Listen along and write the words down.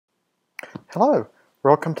Hello,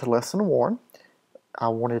 welcome to Lesson 1. I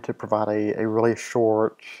wanted to provide a really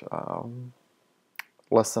short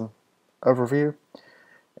lesson overview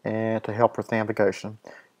and to help with navigation,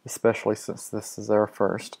 especially since this is our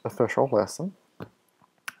first official lesson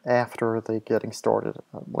after the Getting Started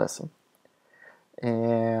lesson.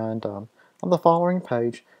 And on the following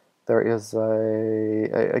page, there is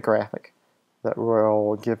a graphic that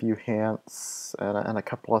will give you hints and a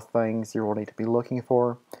couple of things you will need to be looking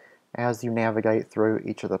for as you navigate through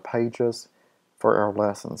each of the pages for our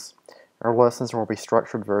lessons. Our lessons will be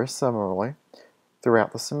structured very similarly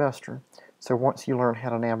throughout the semester. So once you learn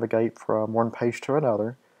how to navigate from one page to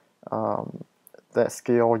another, that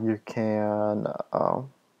skill you can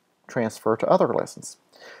transfer to other lessons.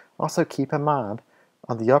 Also keep in mind,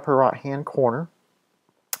 on the upper right hand corner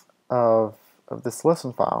of this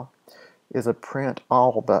lesson file is a Print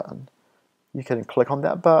All button. You can click on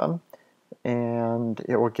that button and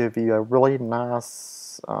it will give you a really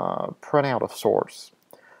nice printout of sorts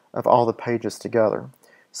of all the pages together.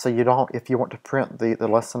 So you don't, if you want to print the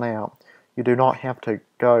lesson out, you do not have to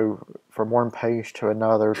go from one page to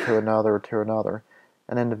another, to another, to another,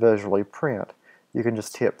 and individually print. You can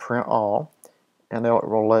just hit Print All, and it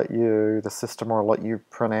will let you, the system will let you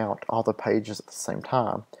print out all the pages at the same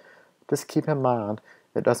time. Just keep in mind,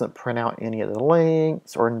 it doesn't print out any of the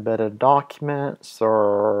links or embedded documents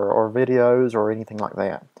or videos or anything like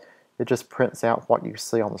that. It just prints out what you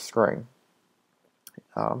see on the screen.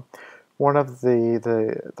 One of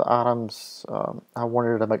the items I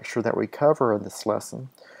wanted to make sure that we cover in this lesson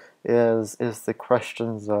is the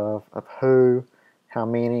questions of who, how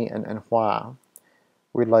many, and why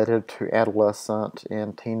related to adolescent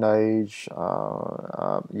and teenage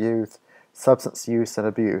youth, substance use, and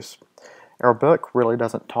abuse. Our book really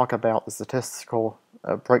doesn't talk about the statistical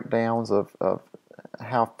breakdowns of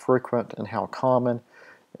how frequent and how common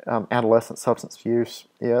adolescent substance use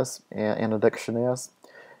is and addiction is.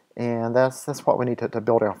 And that's what we need to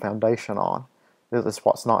build our foundation on. This is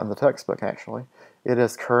what's not in the textbook, actually. It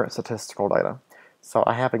is current statistical data. So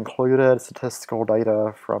I have included statistical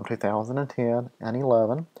data from 2010 and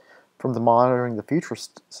 11 from the Monitoring the Future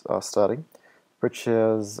study, which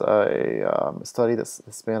is a study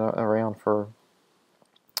that's been around for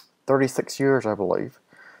 36 years, I believe.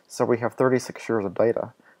 So we have 36 years of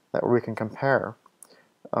data that we can compare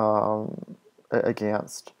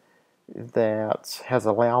against that has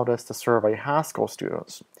allowed us to survey high school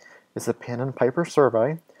students. It's a pen and paper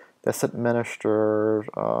survey that's administered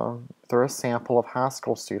through a sample of high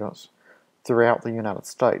school students throughout the United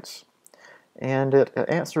States. And it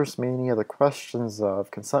answers many of the questions of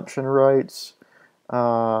consumption rates,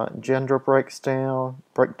 gender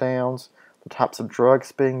breakdowns, the types of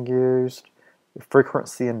drugs being used, the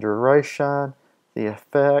frequency and duration, the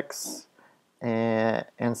effects, and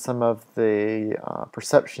some of the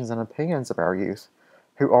perceptions and opinions of our youth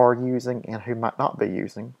who are using and who might not be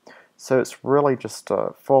using. So it's really just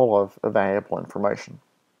full of valuable information.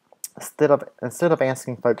 Instead of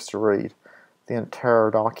asking folks to read the entire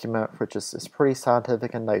document, which is pretty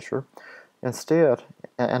scientific in nature, instead,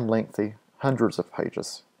 and lengthy, hundreds of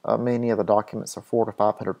pages. Many of the documents are 400 to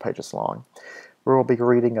 500 pages long. We will be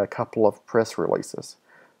reading a couple of press releases.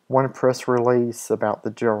 One press release about the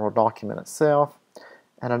general document itself,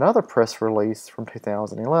 and another press release from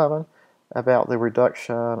 2011 about the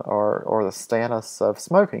reduction or the status of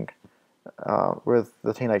smoking with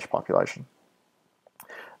the teenage population.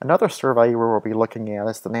 Another survey we will be looking at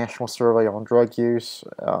is the National Survey on Drug Use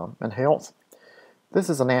and Health. This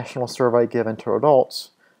is a national survey given to adults,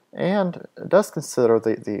 and it does consider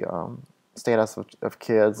the status of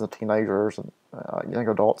kids and teenagers and young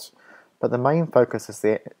adults, but the main focus is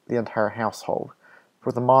the entire household.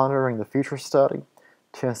 For the Monitoring the Future study,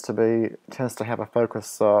 tends to have a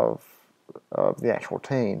focus of the actual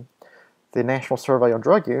teen. The National Survey on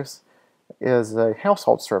Drug Use is a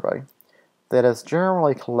household survey that is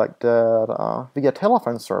generally collected via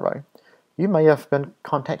telephone survey. You may have been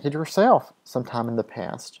contacted yourself sometime in the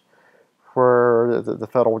past, where the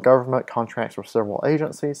federal government contracts with several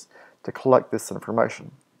agencies to collect this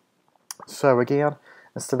information. So again,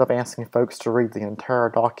 instead of asking folks to read the entire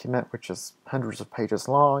document, which is hundreds of pages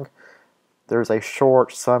long, there's a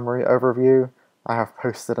short summary overview I have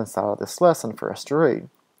posted inside of this lesson for us to read.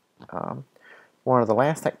 One of the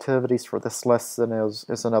last activities for this lesson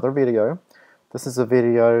is another video. This is a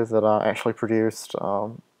video that I actually produced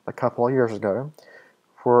a couple of years ago,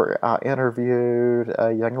 where I interviewed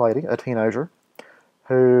a young lady, a teenager,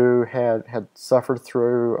 who had suffered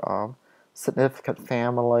through significant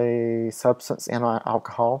family substance and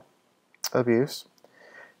alcohol abuse.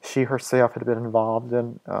 She herself had been involved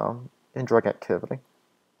in drug activity.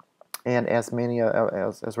 and as many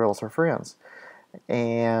as well as her friends.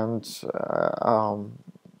 And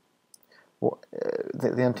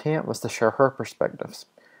the intent was to share her perspectives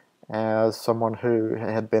as someone who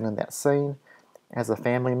had been in that scene, as a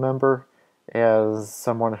family member, as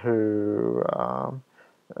someone who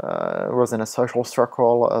was in a social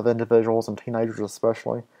circle of individuals and teenagers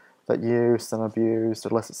especially that used and abused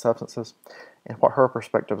illicit substances, and what her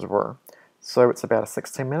perspectives were. So it's about a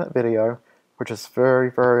 16-minute video, which is very,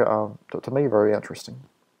 very, to me, very interesting.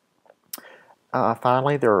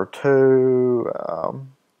 Finally, there are two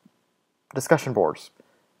discussion boards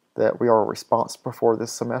that we are responsible for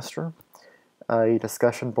this semester. A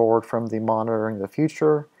discussion board from the Monitoring the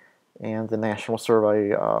Future and the National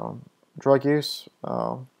Survey Drug Use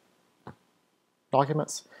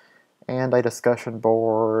documents, and a discussion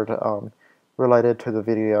board related to the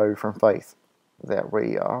video from Faith that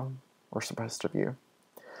we were supposed to view.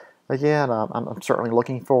 Again, I'm certainly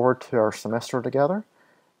looking forward to our semester together.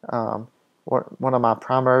 One of my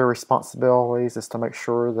primary responsibilities is to make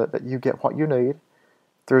sure that you get what you need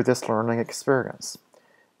through this learning experience.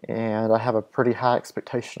 And I have a pretty high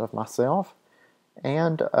expectation of myself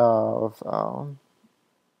and of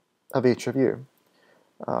each of you.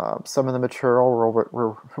 Some of the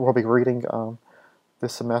material we'll be reading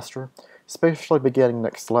this semester, especially beginning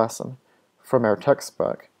next lesson from our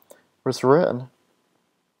textbook, was written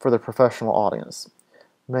for the professional audience,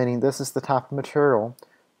 meaning this is the type of material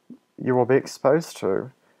you will be exposed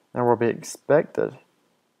to and will be expected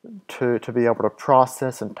to be able to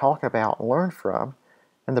process and talk about and learn from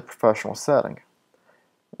in the professional setting.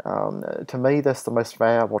 To me, that's the most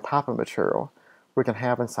valuable type of material we can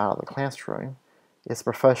have inside of the classroom. It's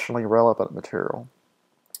professionally relevant material.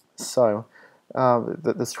 So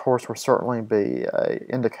this course will certainly be an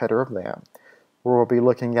indicator of that. We'll be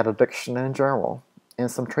looking at addiction in general and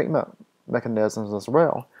some treatment mechanisms as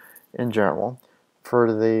well in general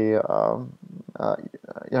for the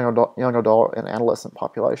young adult and adolescent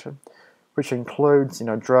population, which includes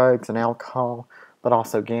drugs and alcohol, but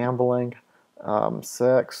also gambling,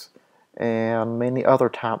 sex, and many other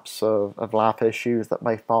types of life issues that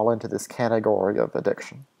may fall into this category of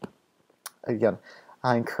addiction. Again,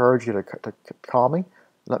 I encourage you to call me.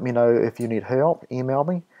 Let me know if you need help. Email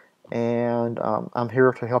me, and I'm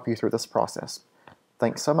here to help you through this process.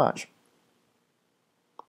 Thanks so much.